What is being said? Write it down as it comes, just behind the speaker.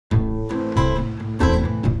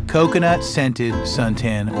coconut-scented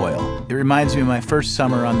suntan oil. It reminds me of my first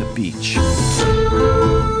summer on the beach.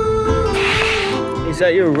 Is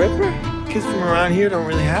that your Ripper? Kids from around here don't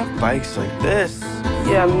really have bikes like this.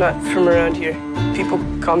 Yeah, I'm not from around here. People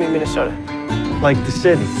call me Minnesota. Like the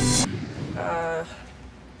city?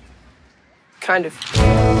 Kind of.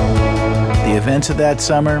 The events of that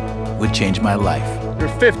summer would change my life. There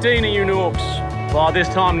are 15 of you nooks. By this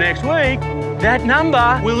time next week, that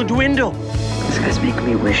number will dwindle. This guy's making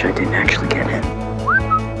me wish I didn't actually get hit.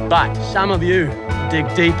 But some of you dig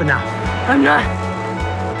deep enough. I'm not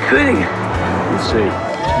quitting. We'll see.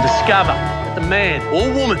 And discover that the man or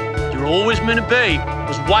woman you're always meant to be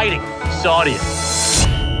was waiting beside you.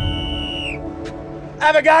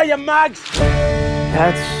 Have a go, you mugs!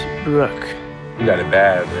 That's Brooke. You got it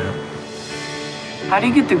bad, man. How do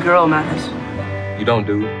you get the girl, Mathis? You don't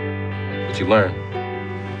do, but you learn.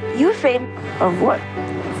 You afraid Of what?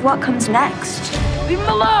 of what comes next? Leave him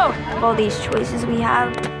alone! Of all these choices we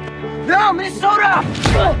have? No, Minnesota!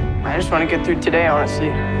 I just want to get through today, honestly.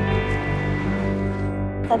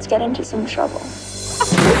 Let's get into some trouble.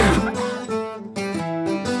 This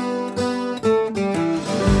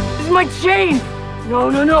is my chain! No,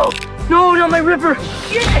 no, no. No, not my Ripper.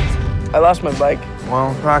 Shit! I lost my bike.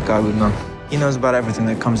 Well, that guy would know. He knows about everything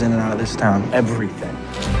that comes in and out of this town. Everything.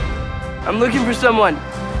 I'm looking for someone.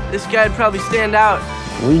 This guy'd probably stand out.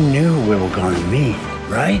 We knew we were going to meet,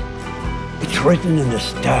 right? It's written in the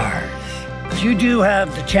stars. You do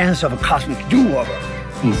have the chance of a cosmic do-over.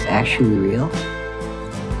 He's actually real?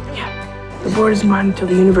 Yeah. The board is mine until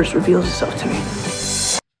the universe reveals itself to me.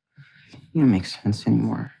 You don't make sense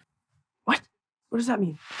anymore. What? What does that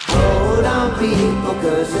mean?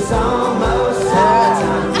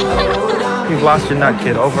 You've lost your nut,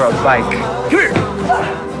 kid, over a bike. Come here!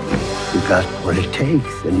 You got what it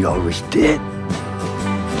takes, and you always did.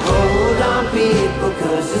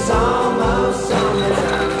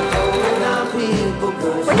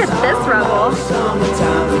 Look at this rebel.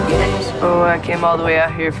 So I came all the way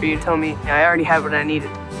out here for you to tell me I already have what I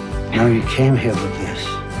needed. No, you came here with this.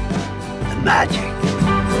 The magic.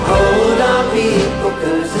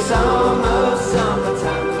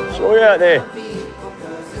 Saw you out there.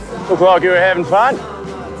 Look like you were having fun.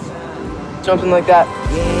 Something like that.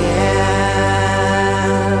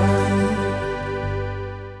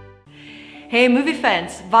 Hey movie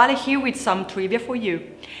fans, Vale here with some trivia for you.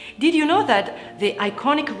 Did you know that the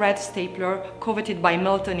iconic red stapler coveted by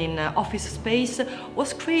Milton in Office Space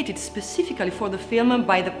was created specifically for the film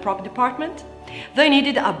by the prop department? They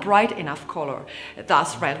needed a bright enough color,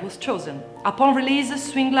 thus red was chosen. Upon release,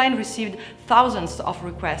 Swingline received thousands of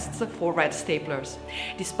requests for red staplers.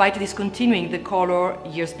 Despite discontinuing the color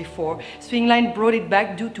years before, Swingline brought it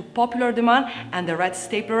back due to popular demand, and the red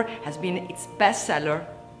stapler has been its best seller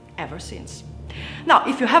ever since. Now,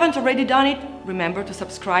 if you haven't already done it, remember to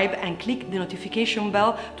subscribe and click the notification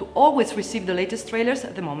bell to always receive the latest trailers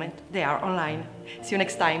the moment they are online. See you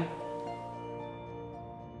next time.